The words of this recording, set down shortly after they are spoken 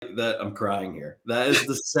that I'm crying here. That is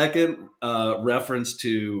the second reference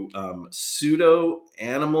to pseudo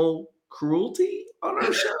animal cruelty on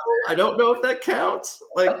our show. I don't know if that counts.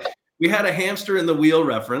 Like, we had a hamster in the wheel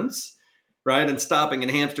reference, right? And stopping,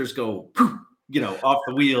 and hamsters go, off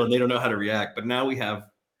the wheel, and they don't know how to react. But now we have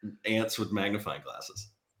ants with magnifying glasses.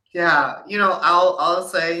 Yeah, I'll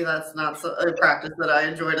say that's not a practice that I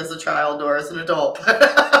enjoyed as a child or as an adult.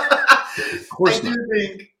 Of course I do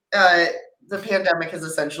think the pandemic has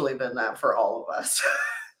essentially been that for all of us.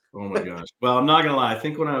 Oh my gosh. Well, I'm not gonna lie. I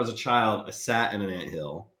think when I was a child, I sat in an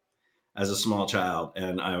anthill as a small child,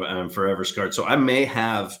 and I'm forever scarred. So I may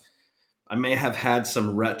have had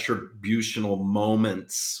some retributional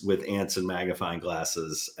moments with ants and magnifying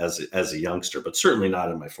glasses as a youngster, but certainly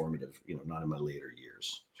not in my formative, not in my later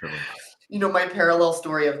years. Certainly not. My parallel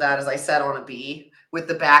story of that is I sat on a bee with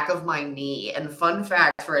the back of my knee. And fun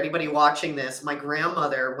fact for anybody watching this, my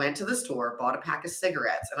grandmother went to the store, bought a pack of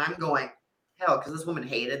cigarettes, and I'm going, hell, because this woman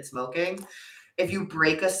hated smoking. If you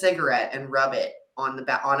break a cigarette and rub it on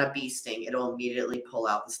a bee sting, it'll immediately pull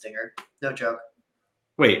out the stinger. No joke.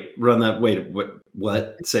 Wait, run that. Wait,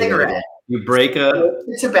 what? Say cigarette. That again. You break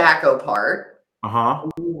the tobacco part. Uh-huh.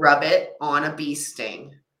 You rub it on a bee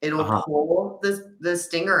sting. It'll pull the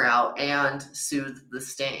stinger out and soothe the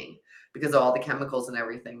sting because of all the chemicals and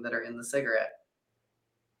everything that are in the cigarette.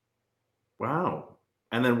 Wow.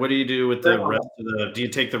 And then what do you do with the rest of do you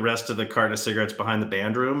take the rest of the carton of cigarettes behind the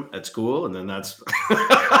band room at school? And then that's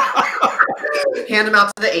hand them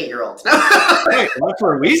out to the 8-year-olds. Hey, that's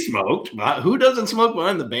where we smoked. Who doesn't smoke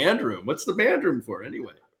behind the band room? What's the band room for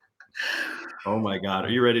anyway? Oh my God. Are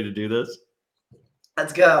you ready to do this?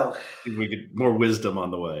 Let's go. We get more wisdom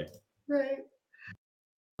on the way. Right.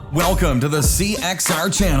 Welcome to the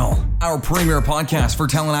CXR channel, our premier podcast for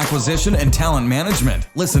talent acquisition and talent management.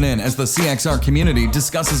 Listen in as the CXR community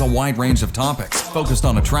discusses a wide range of topics focused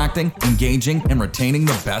on attracting, engaging, and retaining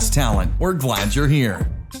the best talent. We're glad you're here.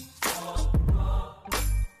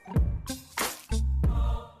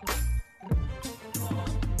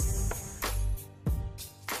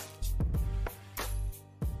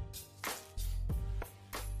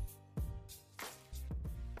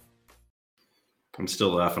 I'm still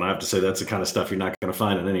laughing. I have to say that's the kind of stuff you're not going to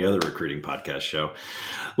find in any other recruiting podcast show.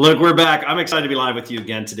 Look, we're back. I'm excited to be live with you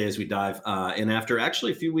again today as we dive in after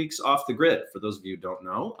actually a few weeks off the grid. For those of you who don't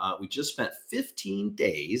know, we just spent 15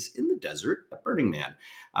 days in the desert at Burning Man,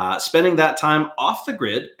 spending that time off the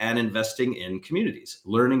grid and investing in communities,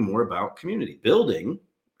 learning more about community, building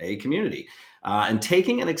a community, and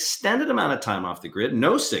taking an extended amount of time off the grid,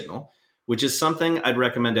 no signal, which is something I'd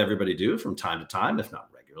recommend everybody do from time to time, if not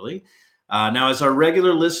regularly. Now, as our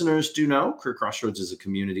regular listeners do know, Career Crossroads is a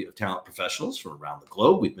community of talent professionals from around the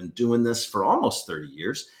globe. We've been doing this for almost 30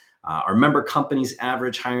 years. Our member companies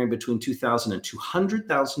average hiring between 2,000 and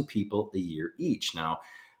 200,000 people a year each. Now,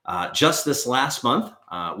 just this last month,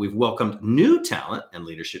 we've welcomed new talent and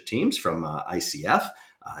leadership teams from ICF,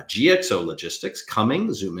 GXO Logistics, Cumming,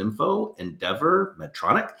 ZoomInfo, Endeavor,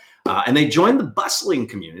 Medtronic, and they joined the bustling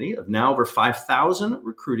community of now over 5,000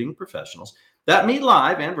 recruiting professionals that meet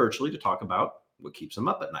live and virtually to talk about what keeps them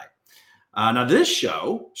up at night. Now, this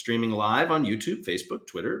show, streaming live on YouTube, Facebook,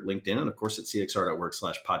 Twitter, LinkedIn, and of course at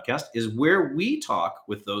cxr.work/podcast, is where we talk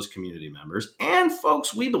with those community members and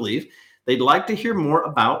folks we believe they'd like to hear more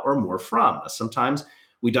about or more from. Sometimes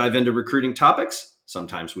we dive into recruiting topics.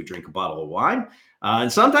 Sometimes we drink a bottle of wine.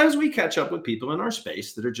 And sometimes we catch up with people in our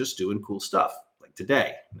space that are just doing cool stuff, like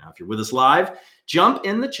today. Now, if you're with us live, jump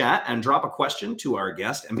in the chat and drop a question to our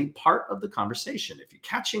guest and be part of the conversation. If you're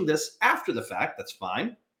catching this after the fact, that's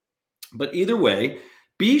fine. But either way,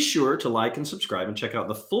 be sure to like and subscribe and check out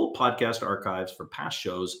the full podcast archives for past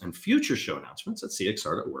shows and future show announcements at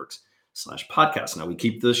cxr.works/podcast. Now, we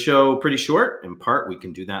keep the show pretty short. In part, we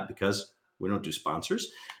can do that because we don't do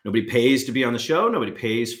sponsors. Nobody pays to be on the show. Nobody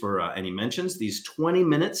pays for any mentions. These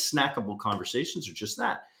 20-minute snackable conversations are just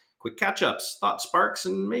that. Quick catch-ups, thought sparks,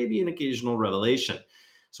 and maybe an occasional revelation.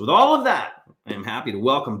 So with all of that, I am happy to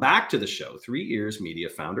welcome back to the show 3 Ears Media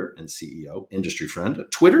founder and CEO, industry friend,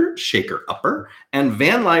 Twitter shaker upper, and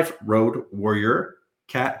van life road warrior,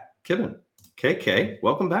 Kat Kibben. KK,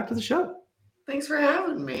 welcome back to the show. Thanks for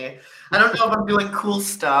having me. I don't know if I'm doing cool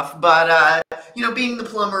stuff, but being the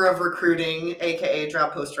plumber of recruiting, aka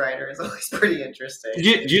job post writer, is always pretty interesting.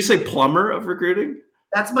 Did you say plumber of recruiting?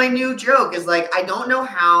 That's my new joke is I don't know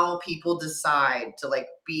how people decide to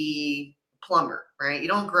be plumber, right? You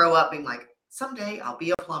don't grow up being someday I'll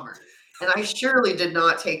be a plumber. And I surely did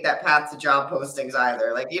not take that path to job postings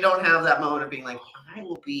either. You don't have that moment of being I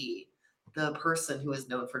will be the person who is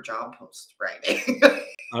known for job post writing.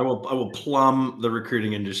 I will plumb the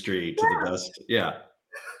recruiting industry to the best. Yeah.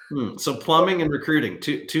 So plumbing and recruiting,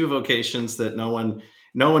 two vocations that no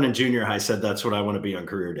one in junior high said that's what I want to be on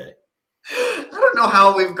career day. I don't know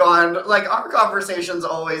how we've gone. Like, our conversations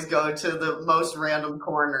always go to the most random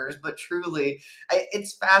corners, but truly,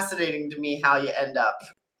 it's fascinating to me how you end up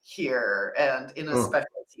here and in a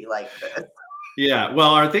specialty like this. Yeah,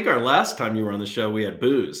 well, I think our last time you were on the show, we had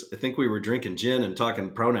booze. I think we were drinking gin and talking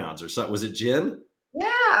pronouns or something. Was it gin?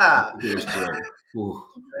 Yeah. It was gin. Ooh,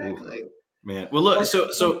 Exactly. man. Well, look, so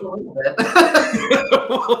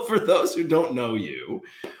well, for those who don't know you,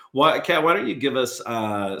 Kat, why don't you give us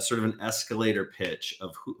sort of an escalator pitch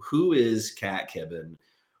of who is Kat Kibben?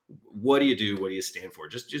 What do you do? What do you stand for?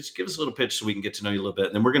 Just give us a little pitch so we can get to know you a little bit,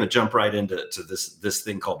 and then we're going to jump right into this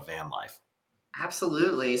thing called van life.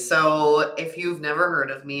 Absolutely. So if you've never heard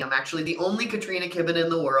of me, I'm actually the only Katrina Kibben in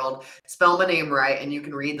the world. Spell my name right, and you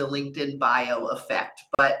can read the LinkedIn bio effect.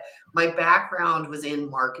 But my background was in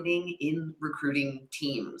marketing, in recruiting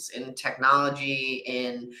teams, in technology,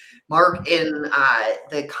 in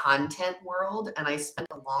the content world, and I spent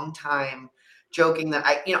a long time joking that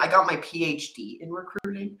I got my PhD in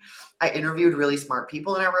recruiting. I interviewed really smart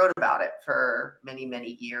people and I wrote about it for many,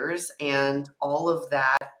 many years. And all of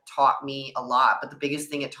that taught me a lot. But the biggest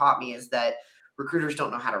thing it taught me is that recruiters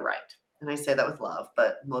don't know how to write. And I say that with love,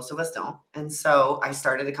 but most of us don't. And so I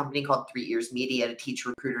started a company called 3 Years Media to teach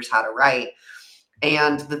recruiters how to write.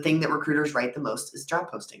 And the thing that recruiters write the most is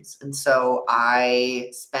job postings. And so I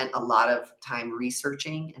spent a lot of time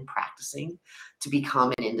researching and practicing to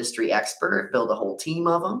become an industry expert, build a whole team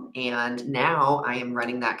of them. And now I am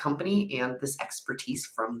running that company and this expertise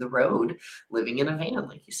from the road, living in a van,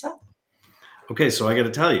 like you said. Okay, so I got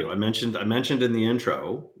to tell you, I mentioned in the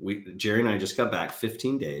intro, Jerry and I just got back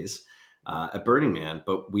 15 days at Burning Man,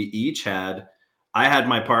 but I had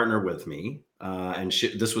my partner with me, and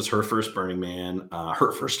this was her first Burning Man,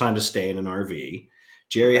 her first time to stay in an RV.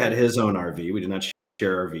 Jerry had his own RV. We did not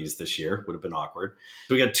share RVs this year; would have been awkward.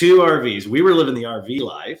 So we got 2 RVs. We were living the RV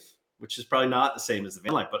life, which is probably not the same as the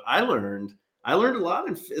van life, but I learned a lot,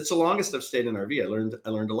 and it's the longest I've stayed in an RV. I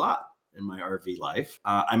learned a lot in my RV life.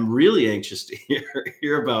 I'm really anxious to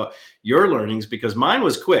hear about your learnings because mine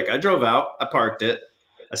was quick. I drove out, I parked it,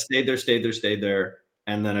 I stayed there,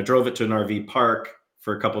 and then I drove it to an RV park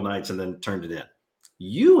for a couple nights and then turned it in.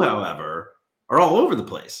 You, however, are all over the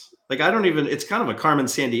place. Like it's kind of a Carmen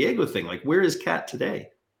Sandiego thing. Like, where is Kat today?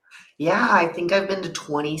 Yeah, I think I've been to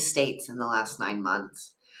 20 states in the last 9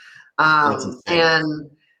 months. And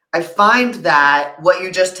I find that what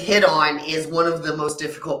you just hit on is one of the most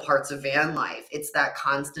difficult parts of van life. It's that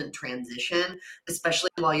constant transition, especially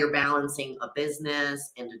while you're balancing a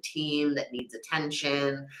business and a team that needs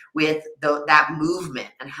attention with that movement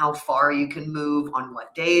and how far you can move, on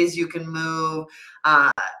what days you can move.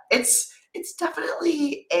 It's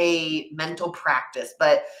definitely a mental practice,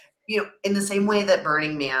 but in the same way that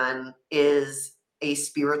Burning Man is a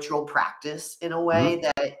spiritual practice in a way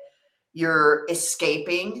that you're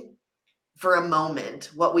escaping for a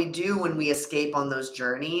moment. What we do when we escape on those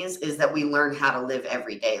journeys is that we learn how to live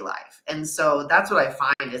everyday life. And so that's what I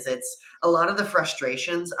find is it's a lot of the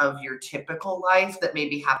frustrations of your typical life that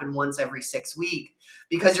maybe happen once every 6 weeks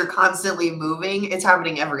because you're constantly moving. It's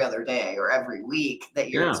happening every other day or every week that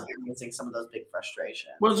you're experiencing some of those big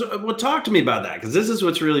frustrations. Well, talk to me about that, because this is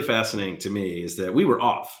what's really fascinating to me is that we were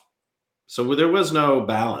off. So there was no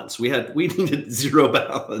balance. We needed zero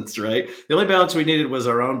balance, right? The only balance we needed was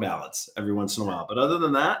our own balance every once in a while. But other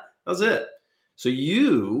than that was it. So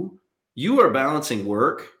you are balancing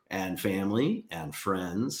work and family and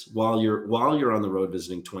friends while you're on the road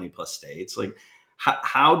visiting 20 plus states. Like,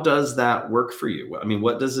 how does that work for you? I mean,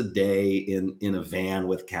 what does a day in a van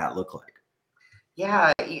with Kat look like?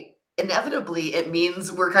 Yeah. Inevitably, it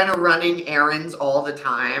means we're kind of running errands all the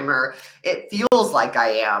time, or it feels like I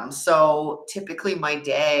am. So typically my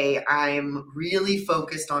day, I'm really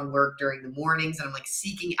focused on work during the mornings, and I'm like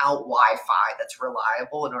seeking out Wi-Fi that's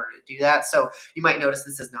reliable in order to do that. So you might notice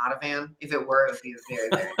this is not a van. If it were, it would be a very,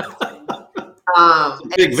 very nice van.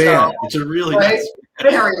 Big van. It's a really nice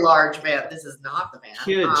van. Very large van. This is not the van.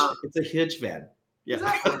 Huge. It's a huge van. Yeah.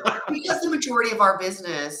 Exactly. Because the majority of our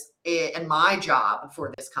business and my job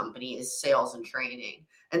for this company is sales and training.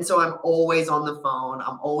 And so I'm always on the phone.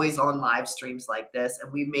 I'm always on live streams like this.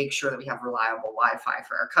 And we make sure that we have reliable Wi-Fi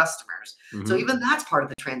for our customers. So even that's part of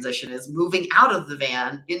the transition is moving out of the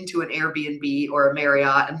van into an Airbnb or a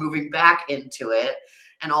Marriott and moving back into it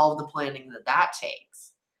and all of the planning that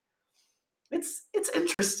takes. It's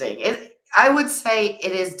interesting. I would say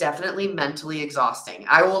it is definitely mentally exhausting.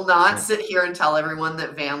 I will not sit here and tell everyone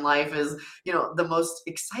that van life is, the most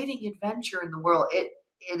exciting adventure in the world. It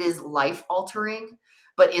is life altering,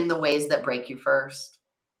 but in the ways that break you first.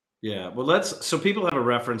 Yeah. Well, so people have a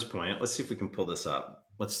reference point. Let's see if we can pull this up.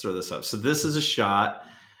 Let's throw this up. So this is a shot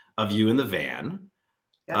of you in the van.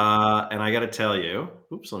 Yeah. And I got to tell you,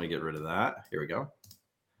 oops, let me get rid of that. Here we go.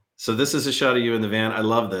 So this is a shot of you in the van. I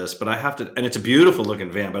love this, but I have to, and it's a beautiful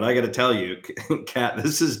looking van, but I got to tell you, Kat,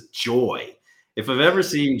 this is joy. If I've ever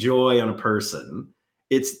seen joy on a person,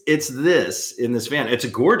 it's this in this van. It's a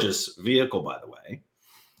gorgeous vehicle, by the way.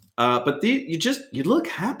 But you look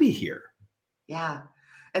happy here. Yeah.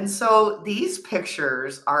 And so these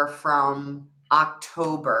pictures are from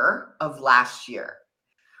October of last year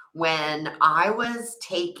when I was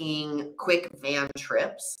taking quick van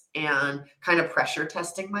trips and kind of pressure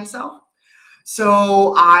testing myself.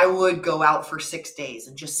 So I would go out for 6 days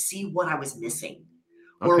and just see what I was missing.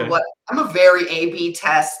 Or Okay. what I'm a very A/B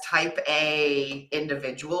test type A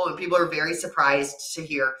individual, and people are very surprised to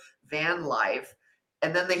hear van life,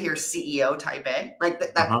 and then they hear CEO type A. Like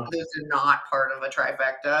that those are not part of a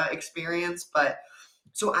trifecta experience. But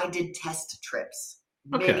so I did test trips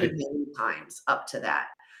Okay. many times up to that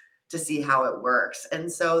to see how it works. And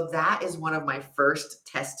so that is one of my first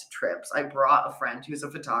test trips. I brought a friend who's a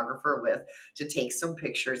photographer with to take some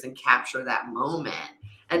pictures and capture that moment.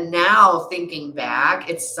 And now thinking back,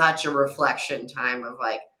 it's such a reflection time of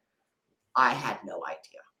like, I had no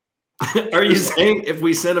idea. Are you saying if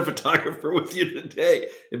we sent a photographer with you today,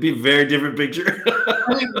 it'd be a very different picture?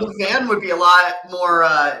 I mean, the van would be a lot more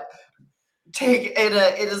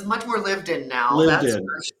it is much more lived in now. Lived That's in.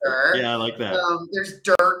 for sure. Yeah, I like that. There's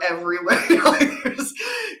dirt everywhere because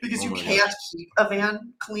you my can't gosh. keep a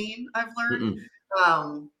van clean. I've learned.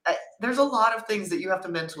 There's a lot of things that you have to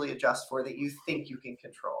mentally adjust for that you think you can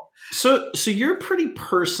control. So you're a pretty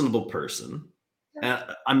personable person.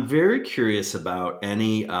 I'm very curious about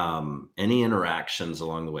any interactions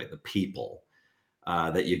along the way, the people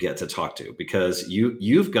that you get to talk to, because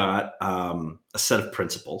you've got a set of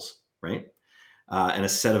principles, right? And a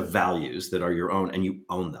set of values that are your own, and you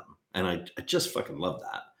own them. And I just fucking love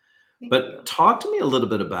that. But talk to me a little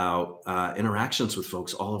bit about interactions with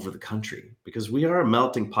folks all over the country, because we are a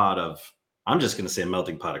melting pot of, I'm just going to say a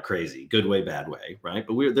melting pot of crazy, good way, bad way, right?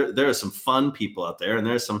 But there are some fun people out there, and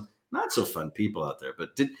there's some not so fun people out there.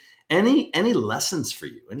 But did any lessons for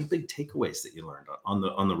you? Any big takeaways that you learned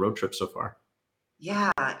on the road trip so far?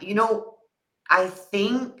 Yeah, I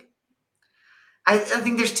think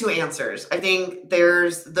there's two answers. I think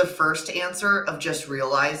there's the first answer of just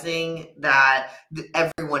realizing that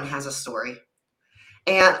everyone has a story.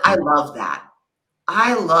 And I love that.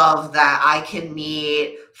 I love that I can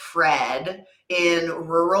meet Fred in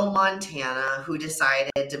rural Montana who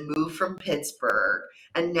decided to move from Pittsburgh,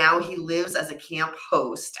 and now he lives as a camp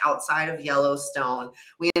host outside of Yellowstone.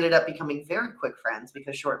 We ended up becoming very quick friends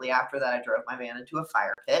because shortly after that, I drove my van into a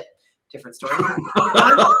fire pit. Different story. We're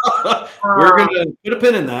going to put a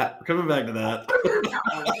pin in that. We're coming back to that.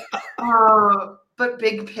 But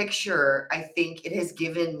big picture, I think it has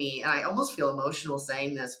given me, and I almost feel emotional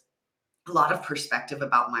saying this, a lot of perspective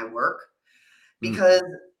about my work, because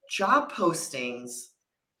job postings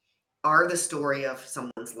are the story of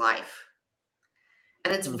someone's life.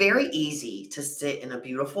 And it's very easy to sit in a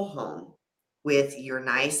beautiful home with your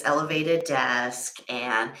nice elevated desk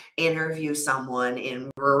and interview someone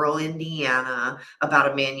in rural Indiana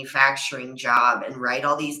about a manufacturing job and write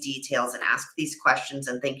all these details and ask these questions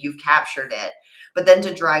and think you've captured it. But then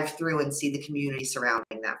to drive through and see the community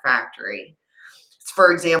surrounding that factory.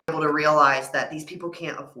 For example, to realize that these people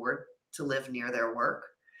can't afford to live near their work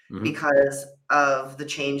because of the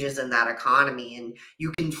changes in that economy, and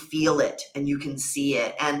you can feel it and you can see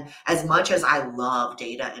it. And as much as I love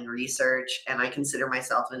data and research, and I consider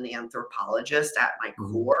myself an anthropologist at my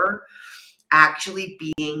core, actually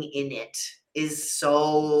being in it is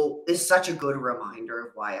such a good reminder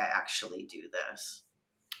of why I actually do this.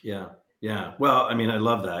 Yeah. Yeah. Well, I mean, I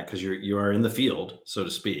love that because you are in the field, so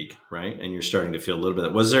to speak, right? And you're starting to feel a little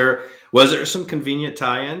bit. Was there some convenient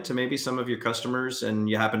tie-in to maybe some of your customers, and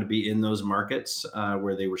you happen to be in those markets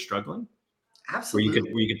where they were struggling?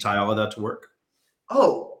 Absolutely. Where you could tie all of that to work?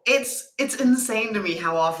 Oh, it's insane to me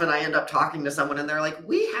how often I end up talking to someone and they're like,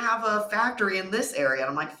 we have a factory in this area. And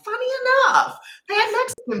I'm like, funny enough, they had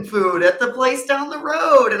Mexican food at the place down the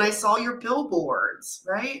road. And I saw your billboards,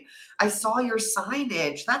 right? I saw your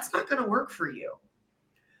signage. That's not going to work for you.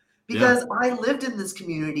 Because I lived in this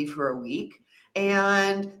community for a week,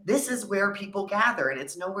 and this is where people gather, and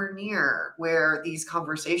it's nowhere near where these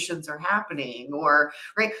conversations are happening, or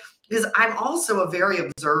right. Because I'm also a very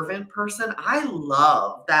observant person. I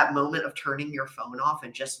love that moment of turning your phone off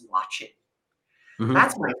and just watching.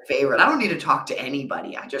 That's my favorite. I don't need to talk to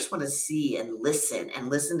anybody. I just want to see and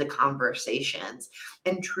listen to conversations.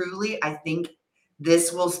 And truly, I think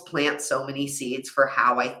this will plant so many seeds for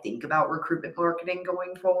how I think about recruitment marketing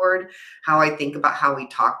going forward, how I think about how we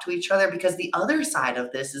talk to each other, because the other side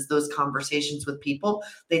of this is those conversations with people.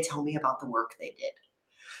 They tell me about the work they did.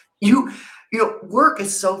 You know, work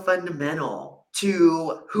is so fundamental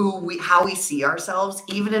to how we see ourselves,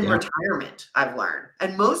 even in retirement, I've learned.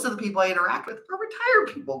 And most of the people I interact with are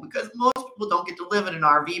retired people, because most people don't get to live in an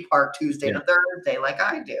RV park Tuesday to Thursday like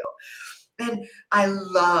I do. And I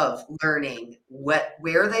love learning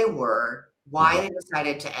where they were, why they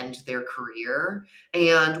decided to end their career,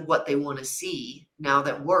 and what they want to see now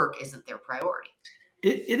that work isn't their priority.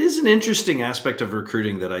 It is an interesting aspect of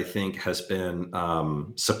recruiting that I think has been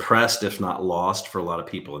suppressed, if not lost, for a lot of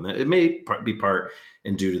people. And it may be part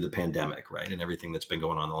and due to the pandemic, right? And everything that's been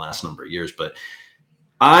going on the last number of years. But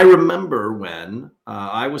I remember when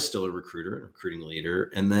I was still a recruiter and recruiting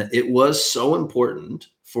leader, and that it was so important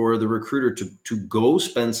for the recruiter to go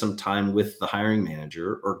spend some time with the hiring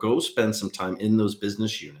manager, or go spend some time in those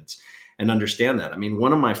business units and understand that. I mean,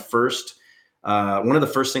 one of the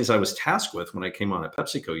first things I was tasked with when I came on at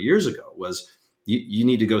PepsiCo years ago was you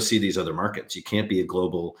need to go see these other markets. You can't be a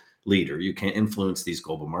global leader. You can't influence these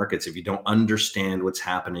global markets if you don't understand what's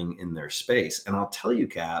happening in their space. And I'll tell you,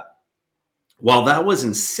 Kat, while that was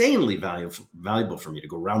insanely valuable for me to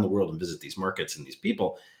go around the world and visit these markets and these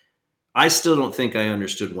people, I still don't think I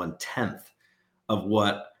understood 1/10 of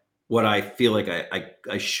what I feel like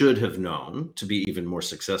I should have known to be even more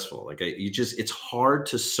successful. Like it's hard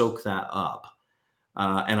to soak that up.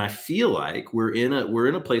 And I feel like we're in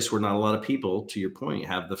a place where not a lot of people, to your point,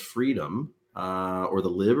 have the freedom or the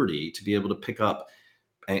liberty to be able to pick up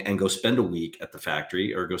and go spend a week at the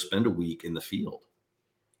factory, or go spend a week in the field.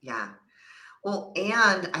 Yeah. Well,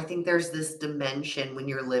 and I think there's this dimension when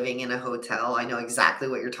you're living in a hotel. I know exactly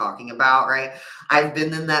what you're talking about, right? I've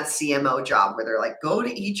been in that CMO job where they're like, go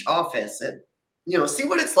to each office and, see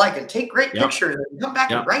what it's like and take great pictures and come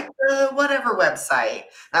back and write the whatever website.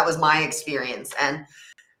 That was my experience. And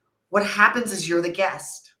what happens is you're the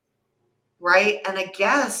guest, right? And a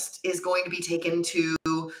guest is going to be taken to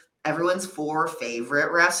everyone's 4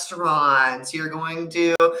 favorite restaurants. You're going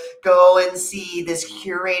to go and see this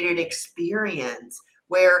curated experience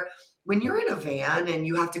where, when you're in a van and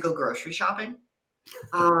you have to go grocery shopping,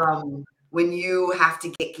 when you have to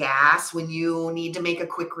get gas, when you need to make a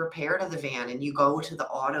quick repair to the van and you go to the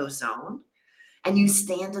auto zone and you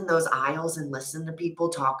stand in those aisles and listen to people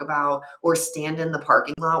talk about, or stand in the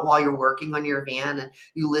parking lot while you're working on your van and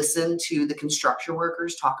you listen to the construction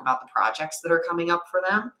workers talk about the projects that are coming up for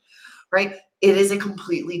them, right? It is a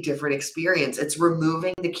completely different experience. It's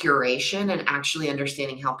removing the curation and actually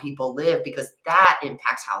understanding how people live, because that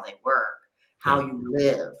impacts how they work, how you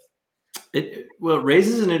live. It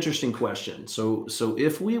raises an interesting question. So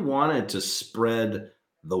if we wanted to spread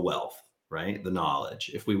the wealth, right, the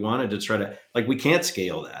knowledge, if we wanted to try to, like, we can't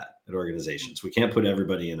scale that at organizations. We can't put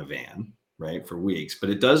everybody in a van, right, for weeks. But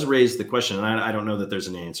it does raise the question, and I don't know that there's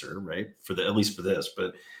an answer, right, at least for this,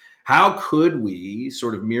 but how could we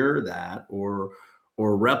sort of mirror that or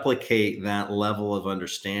replicate that level of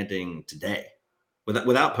understanding today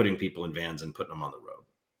without putting people in vans and putting them on the road?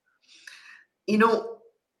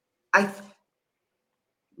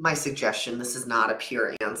 My suggestion, this is not a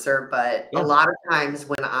pure answer, but a lot of times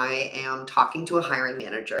when I am talking to a hiring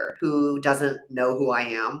manager who doesn't know who I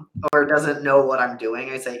am or doesn't know what I'm doing,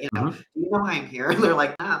 I say, do you know why I'm here? And they're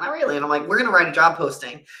like, nah, not really. And I'm like, we're going to write a job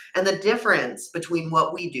posting. And the difference between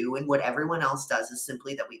what we do and what everyone else does is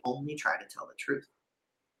simply that we only try to tell the truth.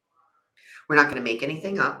 We're not going to make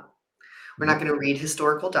anything up. We're not going to read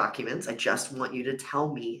historical documents. I just want you to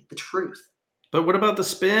tell me the truth. But what about the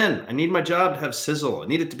spin? I need my job to have sizzle. I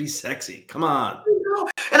need it to be sexy. Come on.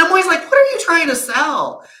 And I'm always like, what are you trying to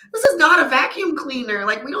sell? This is not a vacuum cleaner.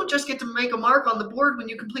 Like, we don't just get to make a mark on the board when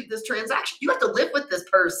you complete this transaction. You have to live with this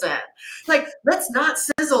person. Like, let's not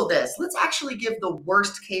sizzle this. Let's actually give the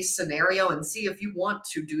worst case scenario and see if you want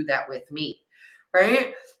to do that with me.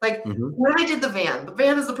 Right? Like, when I did the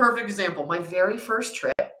van is the perfect example. My very first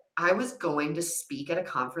trip, I was going to speak at a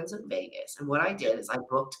conference in Vegas. And what I did is I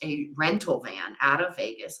booked a rental van out of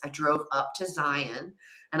Vegas. I drove up to Zion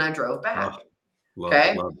and I drove back. Love,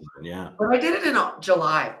 yeah. But I did it in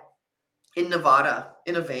July in Nevada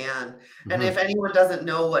in a van. And if anyone doesn't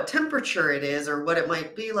know what temperature it is or what it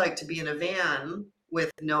might be like to be in a van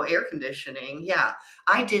with no air conditioning,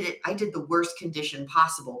 I did it. I did the worst condition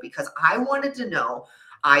possible because I wanted to know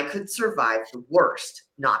I could survive the worst,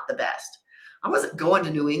 not the best. I wasn't going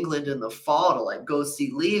to New England in the fall to like go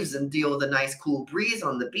see leaves and deal with a nice cool breeze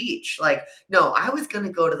on the beach. Like, no, I was going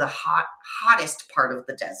to go to the hottest part of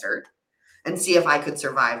the desert and see if I could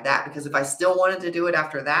survive that. Because if I still wanted to do it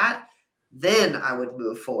after that, then I would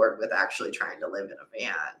move forward with actually trying to live in a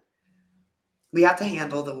van. We have to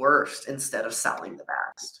handle the worst instead of selling the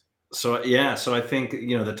best. So yeah, so I think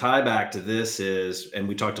the tie back to this is, and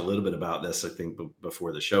we talked a little bit about this, I think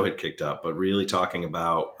before the show had kicked up, but really talking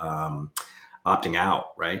about opting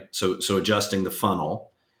out, right? So adjusting the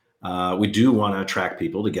funnel. We do want to attract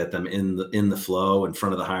people to get them in the flow, in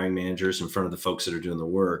front of the hiring managers, in front of the folks that are doing the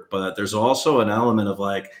work. But there's also an element of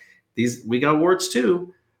like we got warts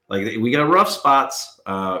too. Like we got rough spots.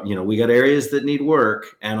 We got areas that need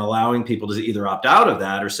work, and allowing people to either opt out of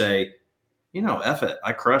that or say, F it.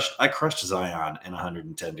 I crushed Zion in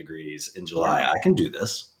 110 degrees in July. Yeah. I can do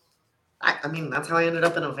this. I mean, that's how I ended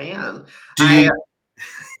up in a van.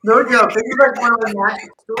 No joke. This is like one of the magic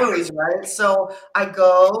stories, right? So I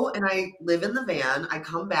go and I live in the van. I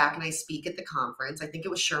come back and I speak at the conference. I think it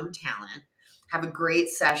was Sherm Talent. Have a great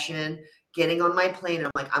session. Getting on my plane,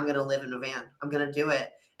 I'm like, I'm going to live in a van. I'm going to do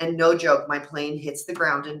it. And no joke, my plane hits the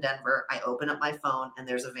ground in Denver. I open up my phone and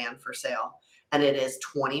there's a van for sale. And it is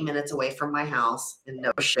 20 minutes away from my house. And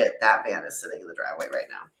no shit, that van is sitting in the driveway right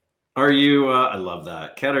now. Are you, I love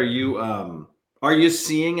that. Kat, are you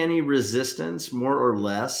seeing any resistance, more or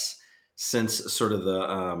less, since sort of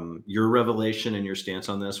the your revelation and your stance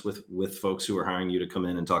on this with folks who are hiring you to come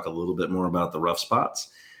in and talk a little bit more about the rough spots?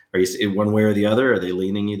 Are you one way or the other? Are they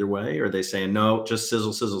leaning either way? Or are they saying, no, just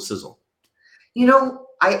sizzle, sizzle, sizzle?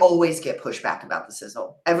 I always get pushback about the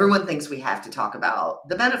sizzle. Everyone thinks we have to talk about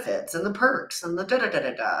the benefits and the perks and the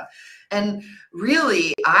da-da-da-da-da. And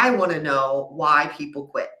really, I want to know why people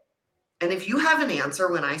quit. And if you have an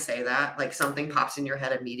answer when I say that, like something pops in your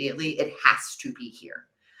head immediately, it has to be here.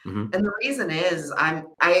 Mm-hmm. And the reason is I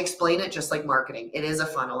explain it just like marketing. It is a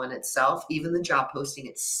funnel in itself. Even the job posting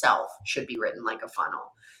itself should be written like a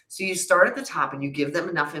funnel. So you start at the top and you give them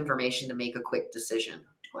enough information to make a quick decision.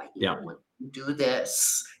 Like, do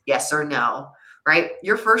this, yes or no, right?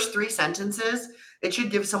 Your first 3 sentences, it should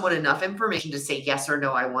give someone enough information to say yes or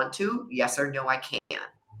no, I want to, yes or no, I can.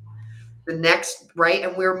 The next, right?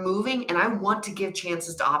 And we're moving, and I want to give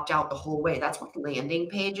chances to opt out the whole way. That's what landing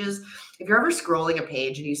page is. If you're ever scrolling a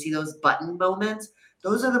page and you see those button moments,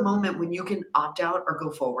 those are the moment when you can opt out or go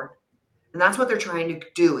forward. And that's what they're trying to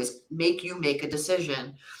do, is make you make a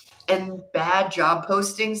decision. And bad job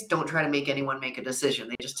postings don't try to make anyone make a decision.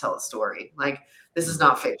 They just tell a story. Like, this is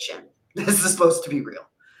not fiction. This is supposed to be real.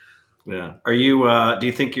 Yeah. Are you, do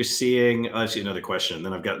you think you're seeing, I see another question.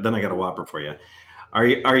 Then I got a whopper for you.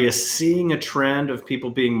 Are you seeing a trend of people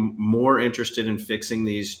being more interested in fixing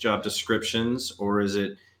these job descriptions, or is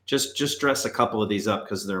it just dress a couple of these up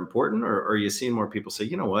because they're important? Or are you seeing more people say,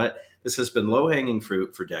 you know what, this has been low hanging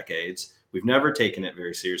fruit for decades. We've never taken it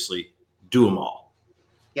very seriously. Do them all.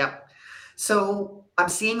 Yep. So I'm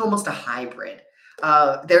seeing almost a hybrid.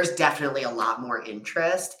 There's definitely a lot more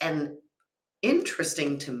interest, and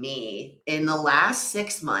interesting to me, in the last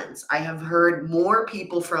 6 months, I have heard more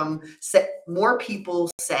people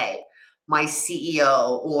say my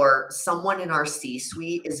CEO or someone in our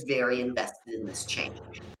C-suite is very invested in this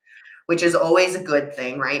change, which is always a good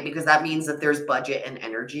thing, right? Because that means that there's budget and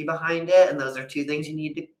energy behind it. And those are 2 things you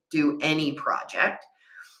need to do any project.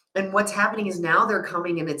 And what's happening is now they're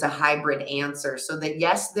coming and it's a hybrid answer, so that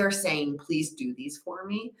yes, they're saying, please do these for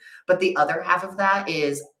me. But the other half of that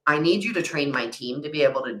is, I need you to train my team to be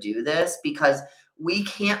able to do this, because we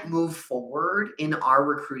can't move forward in our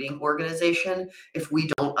recruiting organization if we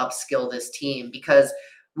don't upskill this team. Because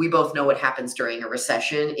we both know what happens during a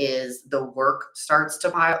recession is the work starts to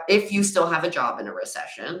pile. If you still have a job in a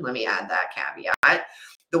recession, let me add that caveat,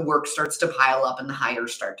 the work starts to pile up and the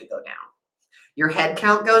hires start to go down. Your head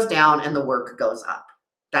count goes down and the work goes up.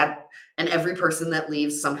 And every person that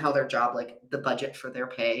leaves, somehow their job, like the budget for their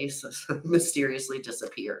pay, mysteriously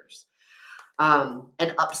disappears. And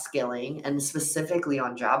upskilling, and specifically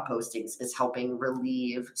on job postings, is helping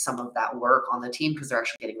relieve some of that work on the team, because they're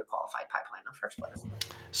actually getting a qualified pipeline in the first place.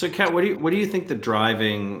 So, Kat, what do you think the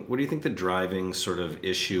driving sort of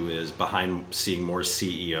issue is behind seeing more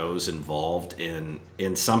CEOs involved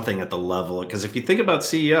in something at the level? Because if you think about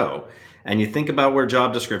CEO and you think about where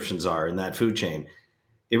job descriptions are in that food chain,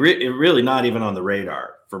 it really not even on the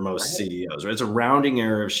radar for most CEOs, right? It's a rounding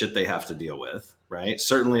error of shit they have to deal with, right?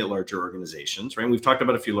 Certainly at larger organizations, right? And we've talked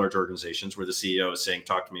about a few large organizations where the CEO is saying,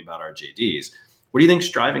 talk to me about our JDs. What do you think's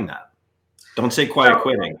driving that? Don't say quiet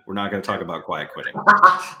quitting. We're not going to talk about quiet quitting.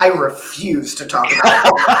 I refuse to talk about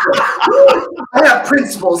it. I have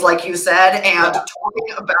principles, like you said, and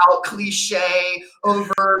talking about cliche,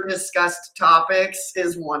 over discussed topics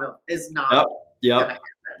is not. Yep.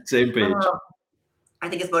 Same page. I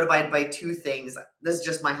think it's motivated by 2 things. This is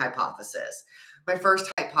just my hypothesis. My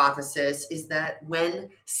first hypothesis is that when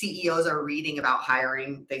CEOs are reading about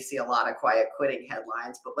hiring, they see a lot of quiet quitting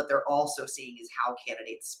headlines, but what they're also seeing is how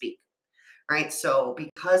candidates speak, right? So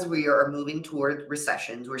because we are moving toward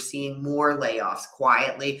recessions, we're seeing more layoffs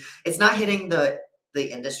quietly. It's not hitting the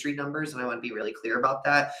industry numbers, and I want to be really clear about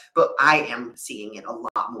that, but I am seeing it a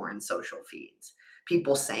lot more in social feeds.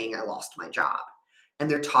 People saying I lost my job, and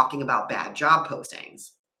they're talking about bad job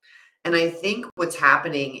postings. And I think what's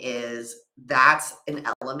happening is that's an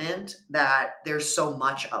element that there's so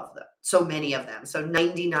much of them, so many of them. So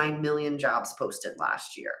 99 million jobs posted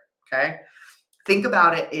last year. Okay. Think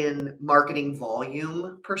about it in marketing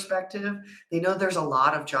volume perspective. They know there's a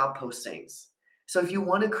lot of job postings. So if you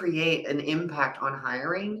want to create an impact on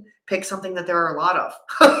hiring, pick something that there are a lot of,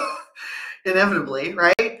 inevitably,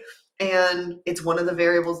 right? And it's one of the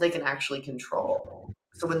variables they can actually control.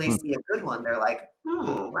 So when they see a good one, they're like,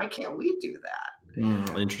 why can't we do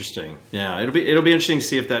that? Interesting. Yeah, it'll be interesting to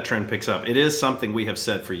see if that trend picks up. It is something we have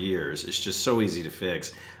said for years. It's just so easy to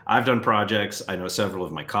fix. I've done projects. I know several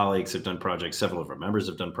of my colleagues have done projects. Several of our members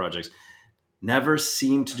have done projects. Never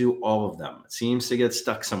seem to do all of them. It seems to get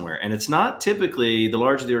stuck somewhere. And it's not typically, the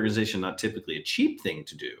larger the organization, not typically a cheap thing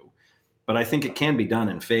to do. But I think it can be done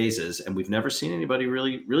in phases. And we've never seen anybody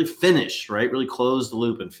really finish, right? Really close the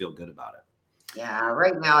loop and feel good about it. Yeah,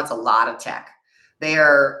 right now it's a lot of tech. They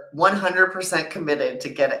are 100% committed to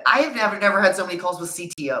get it. I have never had so many calls with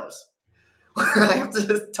CTOs where I have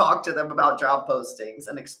to talk to them about job postings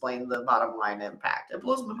and explain the bottom line impact. It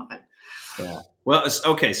blows my mind. Yeah. Well,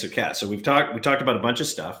 okay. So Kat, so we talked about a bunch of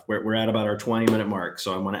stuff. We're at about our 20-minute mark.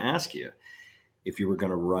 So I want to ask you, if you were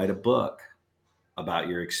going to write a book about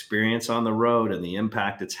your experience on the road and the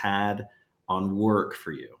impact it's had on work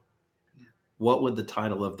for you, what would the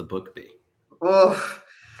title of the book be? Oh,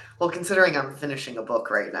 well, considering I'm finishing a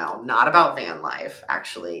book right now, not about van life,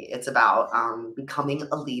 actually, it's about becoming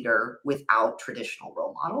a leader without traditional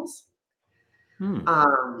role models.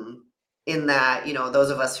 In that,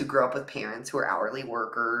 those of us who grew up with parents who are hourly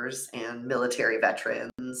workers and military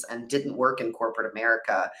veterans and didn't work in corporate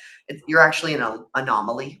America, you're actually an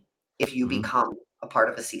anomaly if you become a part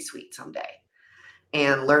of a C-suite someday.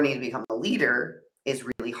 And learning to become a leader is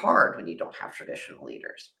really hard when you don't have traditional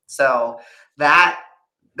leaders. So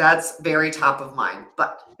that's very top of mind.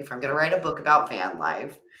 But if I'm going to write a book about van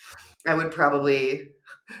life, I would probably,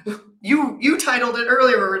 you titled it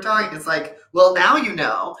earlier when we were talking. It's like, well, now you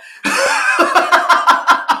know.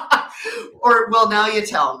 Or, well, now you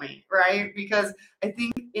tell me, right? Because I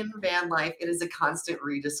think in van life, it is a constant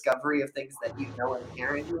rediscovery of things that you know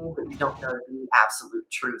inherently, but you don't know the absolute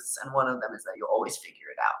truths. And one of them is that you'll always figure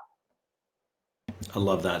it out. I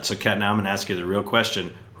love that. So, Kat, now I'm going to ask you the real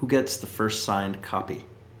question. Who gets the first signed copy?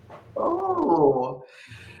 Oh,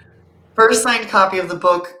 first signed copy of the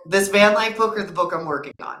book, this van life book or the book I'm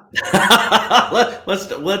working on?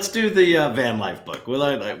 Let's do the van life book.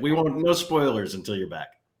 We won't, no spoilers until you're back.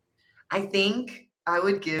 I think I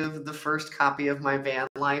would give the first copy of my van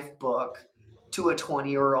life book to a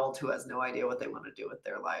 20-year-old who has no idea what they want to do with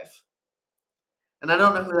their life. And I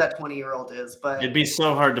don't know who that 20-year-old is, but it'd be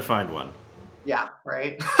so hard to find one. Yeah,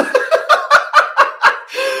 right.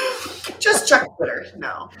 Just check Twitter.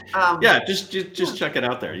 No. Yeah, just check it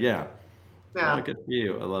out there. Yeah. Yeah. Oh, good for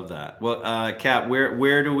you. I love that. Well, Kat,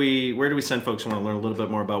 where do we send folks who want to learn a little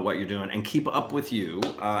bit more about what you're doing and keep up with you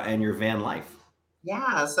and your van life?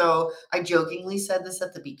 Yeah, so I jokingly said this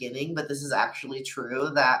at the beginning, but this is actually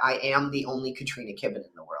true, that I am the only Katrina Kibben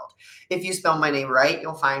in the world. If you spell my name right,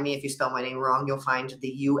 you'll find me. If you spell my name wrong, you'll find the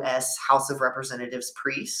U.S. House of Representatives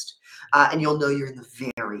priest, and you'll know you're in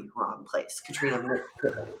the very wrong place. Katrina Kibben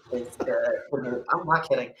is I'm not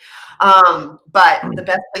kidding. But the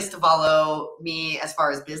best place to follow me as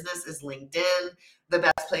far as business is LinkedIn. The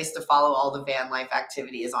best place to follow all the van life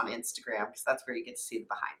activity is on Instagram, because that's where you get to see the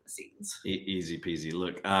behind the scenes. Easy peasy.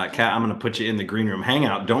 Look, Kat, I'm going to put you in the green room. Hang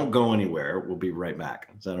out. Don't go anywhere. We'll be right back.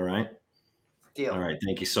 Is that all right? Deal. All right.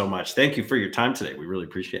 Thank you so much. Thank you for your time today. We really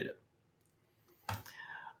appreciate it.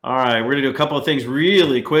 All right. We're going to do a couple of things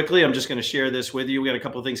really quickly. I'm just going to share this with you. We got a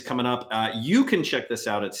couple of things coming up. You can check this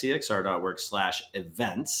out at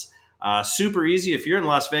cxr.work/events. Super easy. If you're in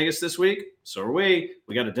Las Vegas this week, so are we.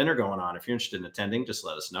 We got a dinner going on. If you're interested in attending, just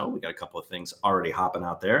let us know. We got a couple of things already hopping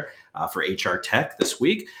out there for HR Tech this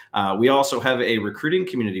week. We also have a recruiting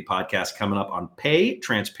community podcast coming up on pay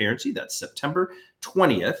transparency. That's September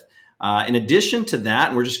 20th. In addition to that,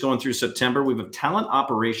 and we're just going through September, we have a talent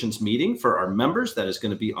operations meeting for our members. That is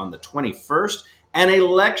going to be on the 21st. And a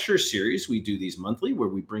lecture series. We do these monthly where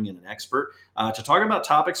we bring in an expert to talk about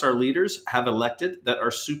topics our leaders have elected that are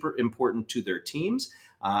super important to their teams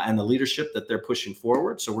and the leadership that they're pushing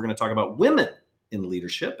forward. So we're going to talk about women in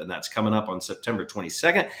Leadership, and that's coming up on September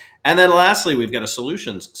 22nd. And then lastly, we've got a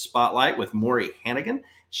solutions spotlight with Maury Hannigan.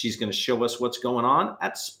 She's going to show us what's going on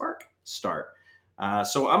at Spark Start.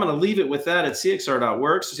 So I'm going to leave it with that at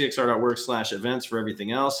cxr.works, cxr.works/events for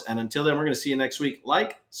everything else. And until then, we're going to see you next week.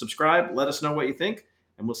 Like, subscribe, let us know what you think,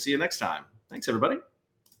 and we'll see you next time. Thanks, everybody.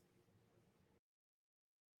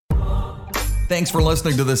 Thanks for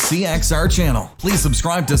listening to the CXR channel. Please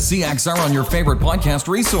subscribe to CXR on your favorite podcast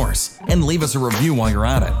resource and leave us a review while you're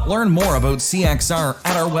at it. Learn more about CXR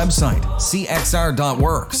at our website,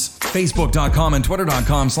 cxr.works, facebook.com and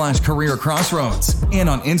twitter.com/careercrossroads, and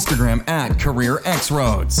on Instagram at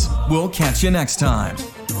careerxroads. We'll catch you next time.